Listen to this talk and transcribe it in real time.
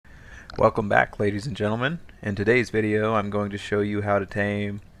Welcome back, ladies and gentlemen. In today's video I'm going to show you how to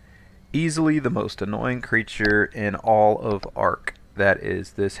tame easily the most annoying creature in all of Ark. That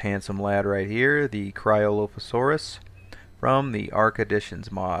is this handsome lad right here, the Cryolophosaurus from the Ark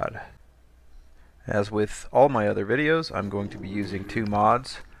Additions mod. As with all my other videos, I'm going to be using two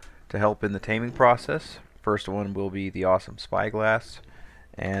mods to help in the taming process. First one will be the awesome SpyGlass,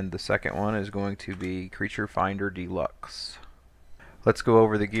 and the second one is going to be Creature Finder Deluxe. Let's go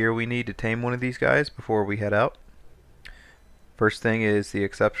over the gear we need to tame one of these guys before we head out. First thing is the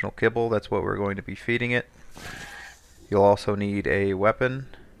exceptional kibble. That's what we're going to be feeding it. You'll also need a weapon.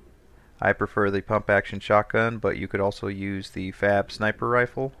 I prefer the pump action shotgun, but you could also use the Fab sniper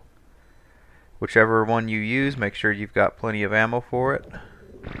rifle. Whichever one you use, make sure you've got plenty of ammo for it.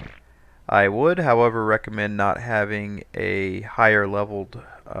 I would, however, recommend not having a higher leveled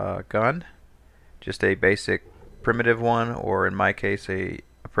gun. Just a basic primitive one, or in my case a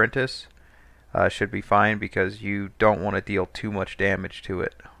apprentice, should be fine because you don't want to deal too much damage to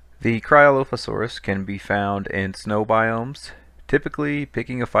it. The Cryolophosaurus can be found in snow biomes, typically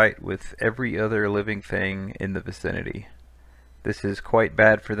picking a fight with every other living thing in the vicinity. This is quite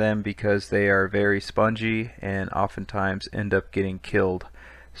bad for them because they are very spongy and oftentimes end up getting killed.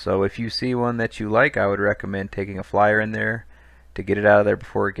 So if you see one that you like, I would recommend taking a flyer in there to get it out of there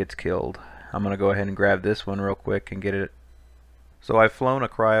before it gets killed. I'm going to go ahead and grab this one real quick and get it. So I've flown a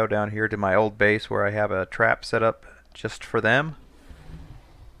cryo down here to my old base where I have a trap set up just for them.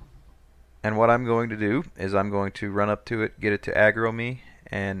 And what I'm going to do is I'm going to run up to it, get it to aggro me,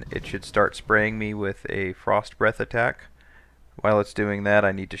 and it should start spraying me with a frost breath attack. While it's doing that,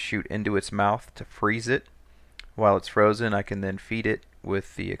 I need to shoot into its mouth to freeze it. While it's frozen, I can then feed it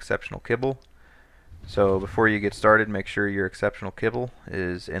with the exceptional kibble. So before you get started, make sure your exceptional kibble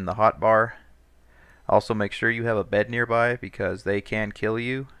is in the hot bar. Also make sure you have a bed nearby because they can kill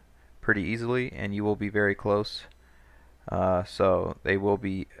you pretty easily and you will be very close. So they will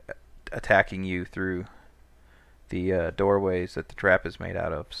be attacking you through the doorways that the trap is made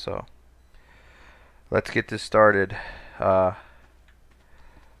out of. So let's get this started. There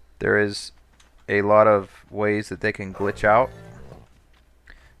is a lot of ways that they can glitch out.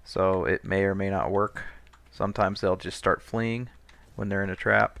 So it may or may not work. Sometimes they'll just start fleeing when they're in a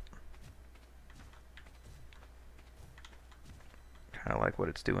trap. Kind of like what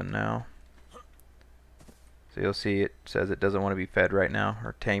it's doing now. So you'll see it says it doesn't want to be fed right now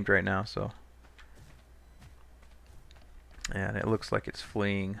or tamed right now. So, and it looks like it's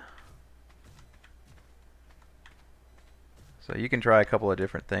fleeing. So you can try a couple of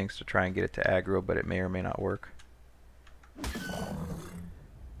different things to try and get it to aggro, but it may or may not work.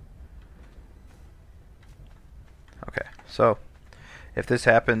 Okay, so if this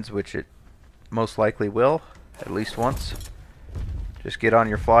happens, which it most likely will, at least once, just get on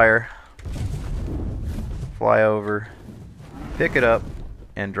your flyer, fly over, pick it up,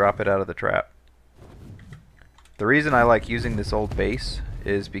 and drop it out of the trap. The reason I like using this old base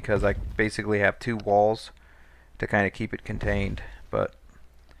is because I basically have two walls to kind of keep it contained, but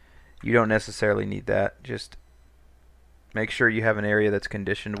you don't necessarily need that. Just make sure you have an area that's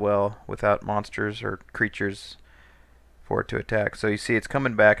conditioned well without monsters or creatures for it to attack. So you see it's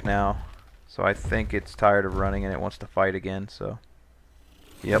coming back now, so I think it's tired of running and it wants to fight again. So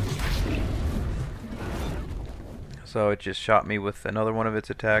yep, so it just shot me with another one of its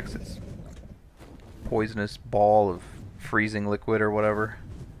attacks. It's poisonous ball of freezing liquid or whatever.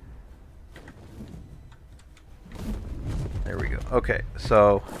 There we go. Okay,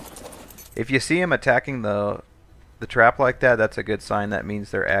 so if you see him attacking the trap like that, that's a good sign. That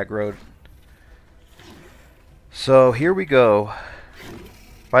means they're aggroed. So here we go.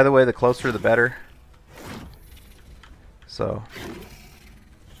 By the way, the closer the better. So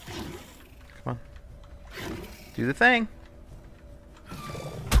come on, do the thing.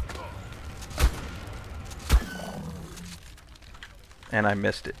 And I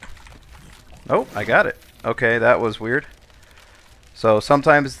missed it. Oh, I got it. Okay, that was weird. So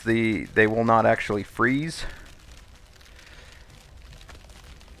sometimes they will not actually freeze.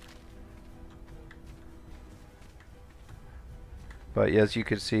 But as you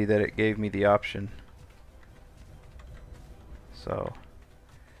could see that it gave me the option. So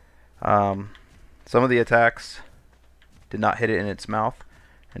some of the attacks did not hit it in its mouth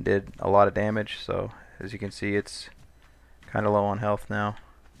and did a lot of damage. So as you can see, it's kind of low on health now.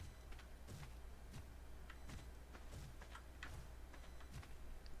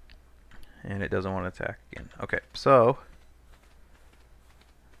 And it doesn't want to attack again. Okay, so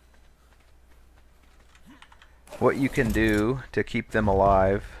what you can do to keep them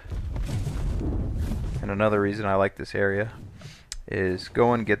alive, and another reason I like this area, is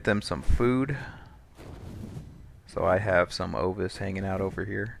go and get them some food. So I have some ovis hanging out over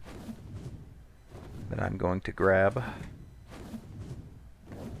here that I'm going to grab.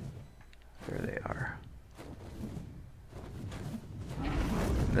 There they are.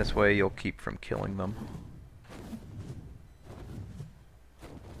 And this way you'll keep from killing them.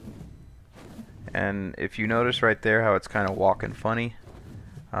 And if you notice right there how it's kind of walking funny,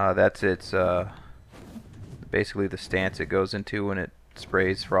 that's its basically the stance it goes into when it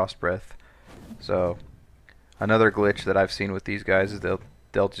sprays frost breath. So another glitch that I've seen with these guys is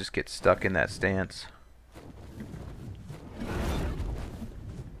they'll just get stuck in that stance.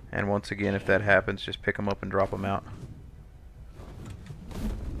 And once again, if that happens, just pick them up and drop them out.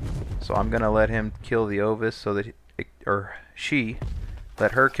 So I'm gonna let him kill the ovis so that she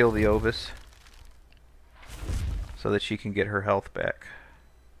let her kill the ovis so that she can get her health back.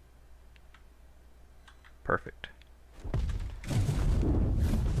 Perfect.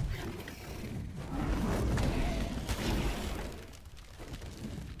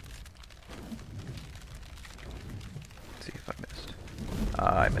 Let's see if I missed.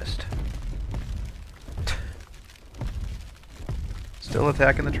 I missed. Still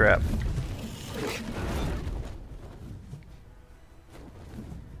attacking the trap.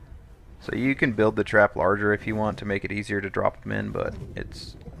 So you can build the trap larger if you want to make it easier to drop them in, but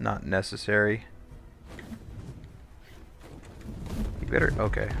it's not necessary. You better...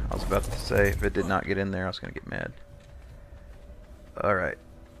 Okay, I was about to say if it did not get in there I was going to get mad. Alright,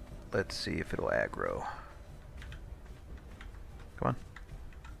 let's see if it'll aggro. Come on.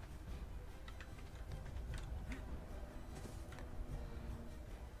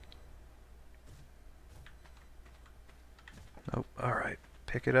 Nope, alright.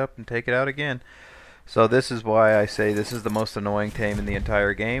 Pick it up and take it out again. So this is why I say this is the most annoying tame in the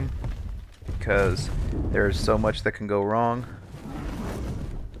entire game, because there's so much that can go wrong.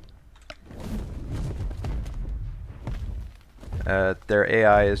 Their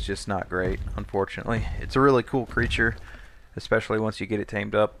AI is just not great, unfortunately. It's a really cool creature, especially once you get it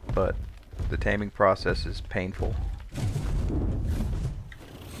tamed up, but the taming process is painful.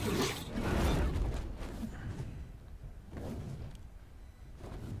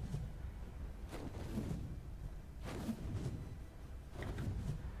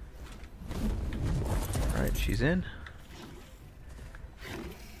 Alright, she's in.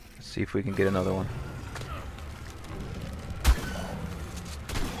 Let's see if we can get another one.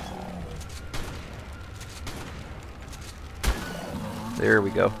 There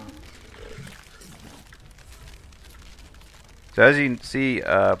we go. So as you can see,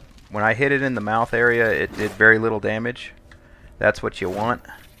 when I hit it in the mouth area, it did very little damage. That's what you want.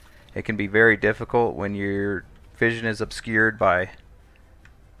 It can be very difficult when your vision is obscured by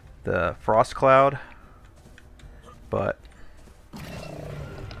the frost cloud, but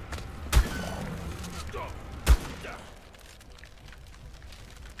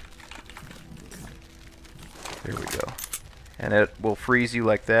there we go. And it will freeze you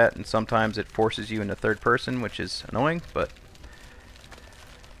like that, and sometimes it forces you into third person, which is annoying, but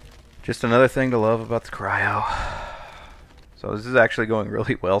just another thing to love about the Cryo. So this is actually going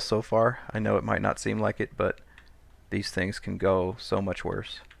really well so far. I know it might not seem like it, but these things can go so much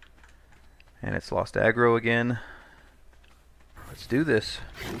worse. And it's lost aggro again. Let's do this.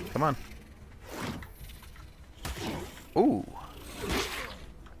 Come on. Ooh.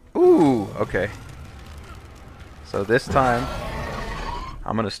 Ooh, okay. So this time,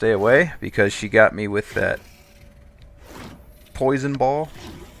 I'm going to stay away because she got me with that poison ball.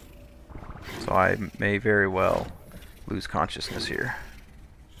 So I may very well lose consciousness here.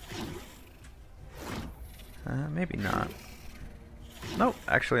 Maybe not. Nope,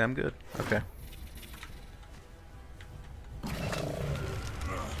 actually I'm good. Okay.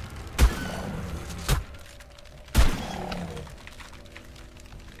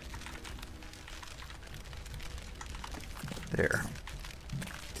 There.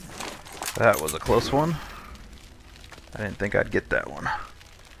 That was a close one. I didn't think I'd get that one.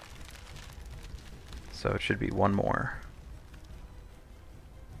 So it should be one more.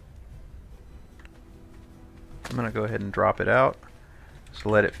 I'm going to go ahead and drop it out. Just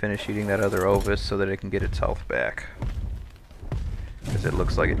let it finish eating that other ovis so that it can get its health back. Because it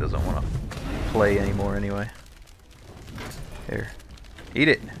looks like it doesn't want to play anymore anyway. Here. Eat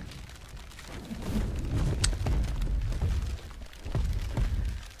it!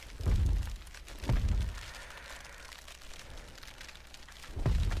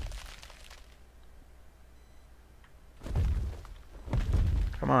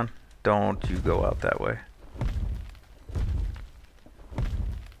 Come on, don't you go out that way.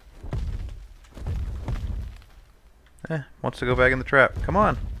 Wants to go back in the trap. Come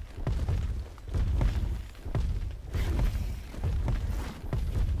on.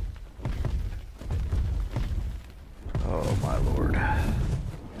 Oh my lord.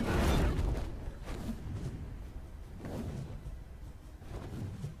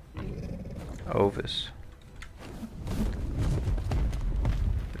 Ovis.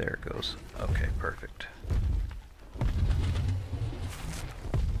 There it goes. Okay, perfect.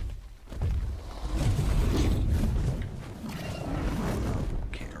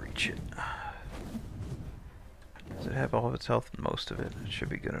 Can't reach it. Does it have all of its health? Most of it. It should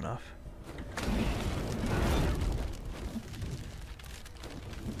be good enough.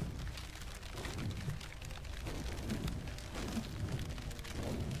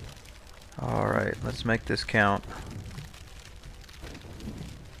 Alright, let's make this count.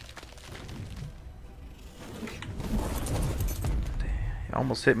 You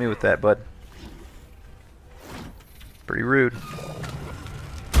almost hit me with that, bud. Pretty rude.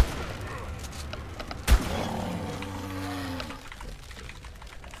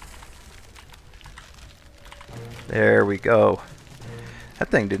 There we go. That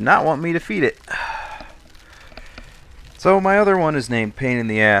thing did not want me to feed it. So my other one is named Pain in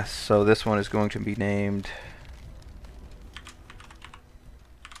the Ass, so this one is going to be named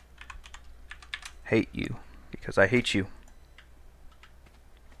Hate You, because I hate you.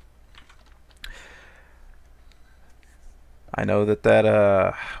 I know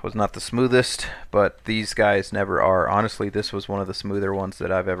that was not the smoothest, but these guys never are. Honestly, this was one of the smoother ones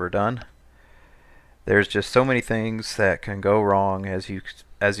that I've ever done. There's just so many things that can go wrong, as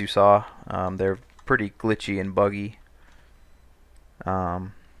you saw. They're pretty glitchy and buggy.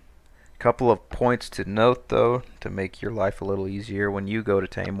 Couple of points to note though, to make your life a little easier when you go to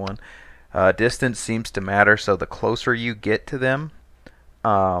tame one. Distance seems to matter, so the closer you get to them,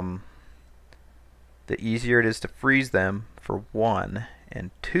 the easier it is to freeze them, for one,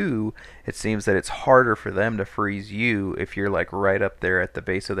 and two, it seems that it's harder for them to freeze you if you're like right up there at the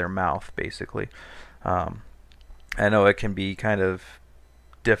base of their mouth, basically. I know it can be kind of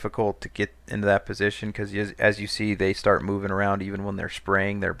difficult to get into that position because, as you see, they start moving around even when they're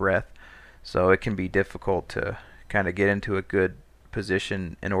spraying their breath, so it can be difficult to kind of get into a good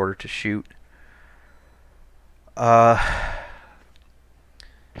position in order to shoot. Like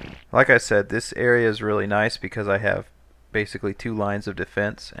I said, this area is really nice because I have basically 2 lines of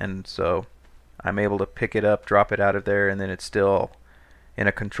defense, and so I'm able to pick it up, drop it out of there, and then it's still in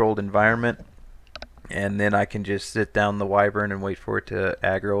a controlled environment. And then I can just sit down the wyvern and wait for it to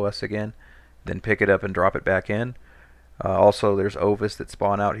aggro us again, then pick it up and drop it back in. Also, there's Ovis that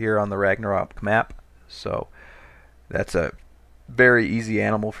spawn out here on the Ragnarok map, so that's a very easy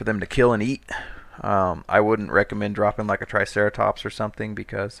animal for them to kill and eat. I wouldn't recommend dropping like a Triceratops or something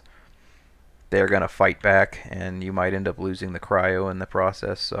because they're going to fight back and you might end up losing the Cryo in the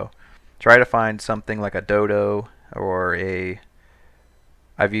process. So try to find something like a Dodo or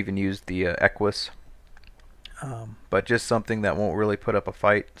I've even used the Equus. But just something that won't really put up a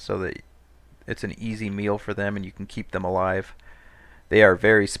fight, so that it's an easy meal for them and you can keep them alive. They are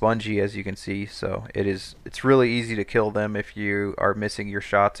very spongy, as you can see, so it's really easy to kill them if you are missing your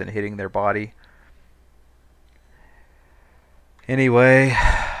shots and hitting their body. Anyway,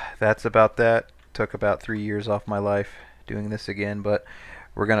 that's about that. Took about 3 years off my life doing this again, but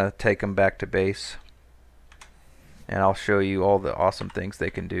we're gonna take them back to base and I'll show you all the awesome things they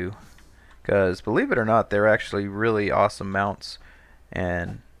can do. Because believe it or not, they're actually really awesome mounts,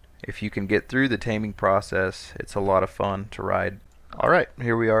 and if you can get through the taming process, it's a lot of fun to ride. Alright,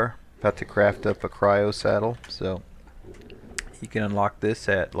 here we are, about to craft up a Cryo saddle. So you can unlock this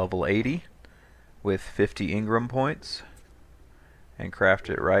at level 80 with 50 Ingram points and craft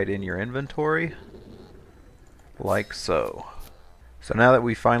it right in your inventory, like so. So now that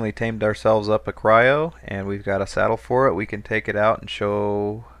we've finally tamed ourselves up a Cryo and we've got a saddle for it, we can take it out and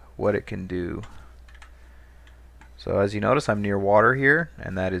show what it can do. So as you notice, I'm near water here,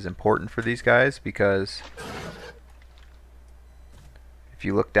 and that is important for these guys because if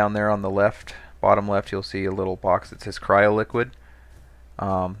you look down there on the left, bottom left, you'll see a little box that says Cryo liquid.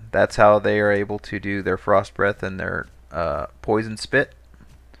 That's how they are able to do their frost breath and their poison spit.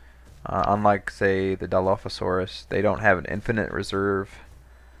 Unlike, say, the Dilophosaurus, they don't have an infinite reserve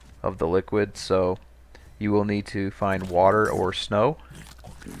of the liquid, so you will need to find water or snow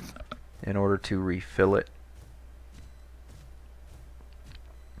in order to refill it.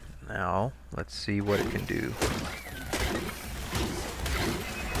 Now, let's see what it can do.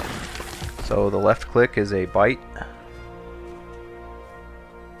 So the left click is a bite.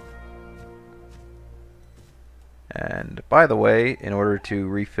 And And by the way, in order to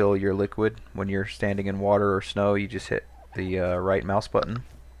refill your liquid when you're standing in water or snow, you just hit the right mouse button.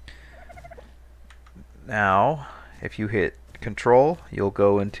 Now, if you hit Control, you'll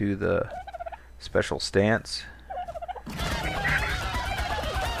go into the special stance.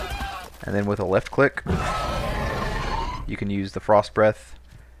 And then with a left click, you can use the frost breath.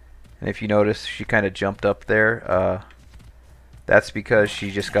 And if you notice, she kind of jumped up there. That's because she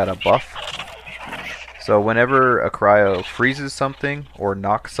just got a buff. So whenever a cryo freezes something or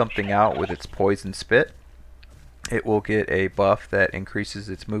knocks something out with its poison spit, it will get a buff that increases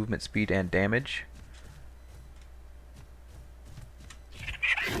its movement speed and damage.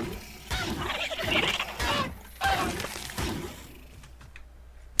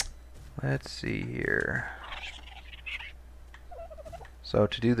 Let's see here. So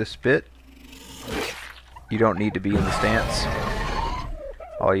to do the spit, you don't need to be in the stance.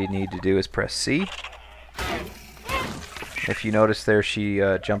 All you need to do is press C. If you notice there, she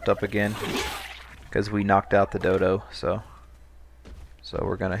jumped up again because we knocked out the dodo. So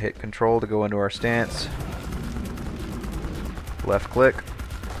we're gonna hit Control to go into our stance. Left click.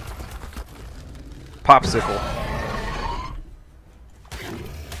 Popsicle.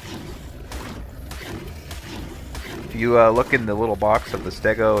 If you look in the little box of the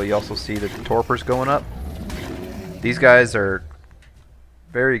stego, you also see that the torpor's going up. These guys are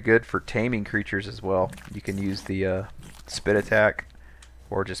very good for taming creatures as well. You can use the spit attack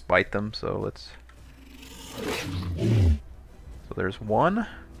or just bite them. So there's one.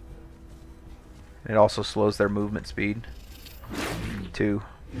 It also slows their movement speed. 2.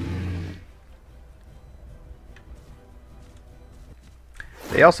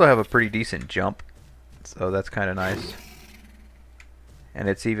 They also have a pretty decent jump, so that's kind of nice. And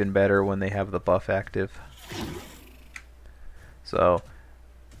it's even better when they have the buff active. So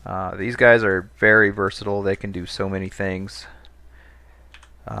these guys are very versatile. They can do so many things.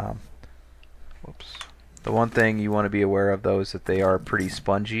 Whoops. The one thing you want to be aware of though is that they are pretty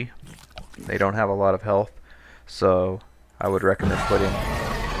spongy. They don't have a lot of health, so I would recommend putting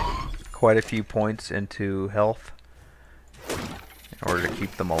quite a few points into health in order to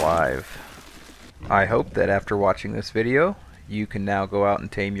keep them alive. I hope that after watching this video, you can now go out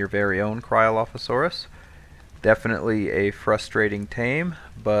and tame your very own Cryolophosaurus. Definitely a frustrating tame,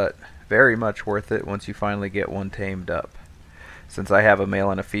 but very much worth it once you finally get one tamed up. Since I have a male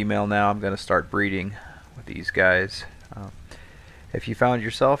and a female now, I'm going to start breeding with these guys. If you found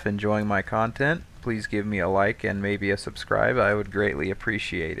yourself enjoying my content, please give me a like and maybe a subscribe. I would greatly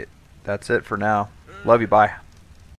appreciate it. That's it for now. Love you, bye.